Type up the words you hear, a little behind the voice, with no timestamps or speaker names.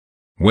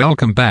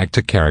Welcome back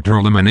to Character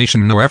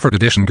Elimination No Effort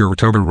Edition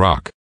Goretober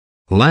Rock.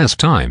 Last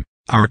time,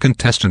 our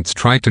contestants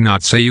tried to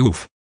not say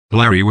oof.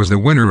 Larry was the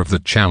winner of the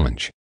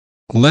challenge.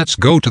 Let's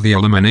go to the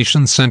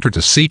Elimination Center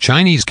to see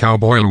Chinese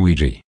Cowboy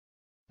Luigi.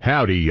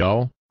 Howdy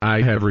y'all,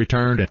 I have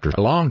returned after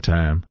a long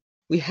time.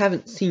 We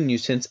haven't seen you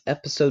since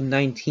episode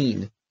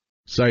 19.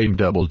 Same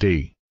Double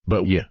D,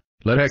 but yeah,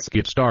 let's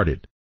get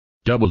started.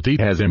 Double D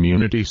has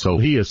immunity so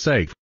he is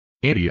safe.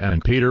 India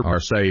and Peter are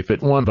safe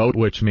at 1 vote,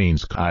 which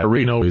means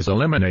Kyrino is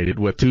eliminated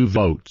with 2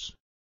 votes.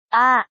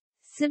 ああ、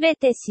すべ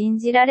て信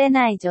じられ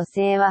ない女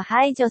性は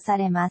排除さ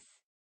れます。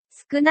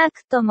少な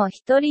くとも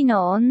一人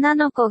の女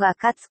の子が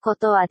勝つこ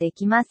とはで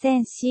きませ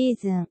んシー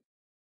ズン。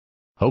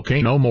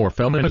Okay, no more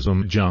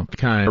feminism junk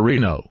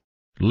Kyrino.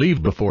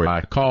 Leave before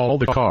I call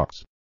the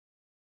cops.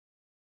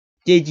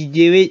 Did you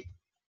do it?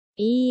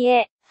 いい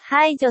え、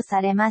排除さ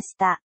れまし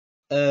た。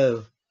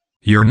Oh.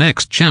 Your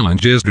next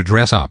challenge is to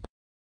dress up.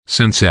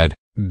 Since Ed,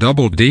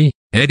 Double D,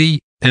 Eddie,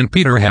 and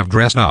Peter have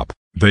dressed up,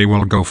 they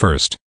will go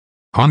first.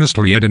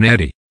 Honestly, Ed and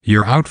Eddie,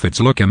 your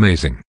outfits look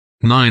amazing.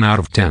 9 out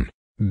of 10.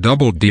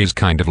 Double D is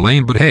kind of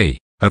lame, but hey,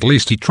 at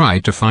least he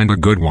tried to find a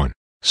good one.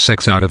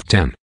 6 out of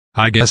 10.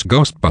 I guess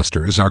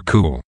Ghostbusters are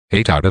cool.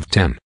 8 out of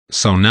 10.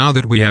 So now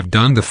that we have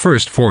done the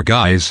first 4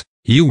 guys,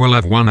 you will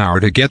have 1 hour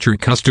to get your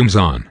costumes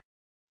on.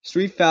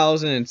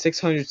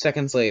 3,600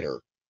 seconds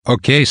later.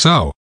 Okay,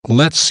 so,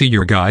 let's see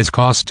your guys'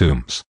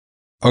 costumes.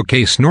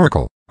 Okay,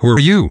 Snorkel, who are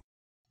you?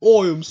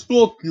 I am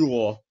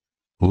Snorkel.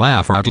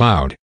 Laugh out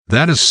loud,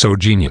 that is so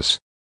genius.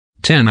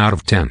 10 out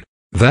of 10.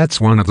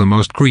 That's one of the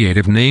most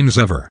creative names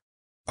ever.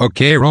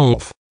 Okay,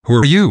 Rolf, who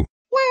are you?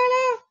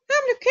 Well,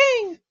 I'm the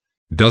king.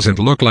 Doesn't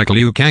look like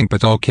Liu Kang,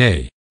 but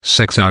okay.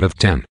 6 out of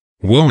 10.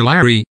 Whoa,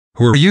 Larry,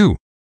 who are you?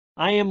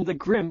 I am the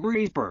Grim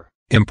Reaper.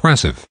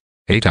 Impressive.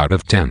 8 out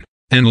of 10.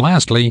 And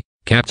lastly,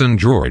 Captain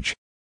George.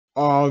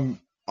 I'm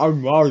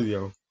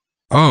Mario.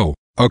 Oh,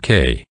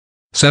 okay.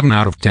 7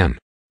 out of 10.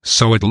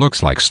 So it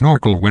looks like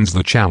Snorkel wins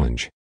the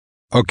challenge.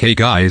 Okay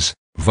guys,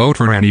 vote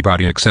for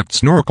anybody except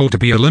Snorkel to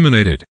be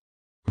eliminated.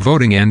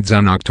 Voting ends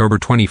on October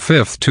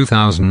 25,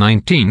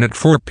 2019 at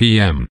 4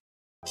 p.m.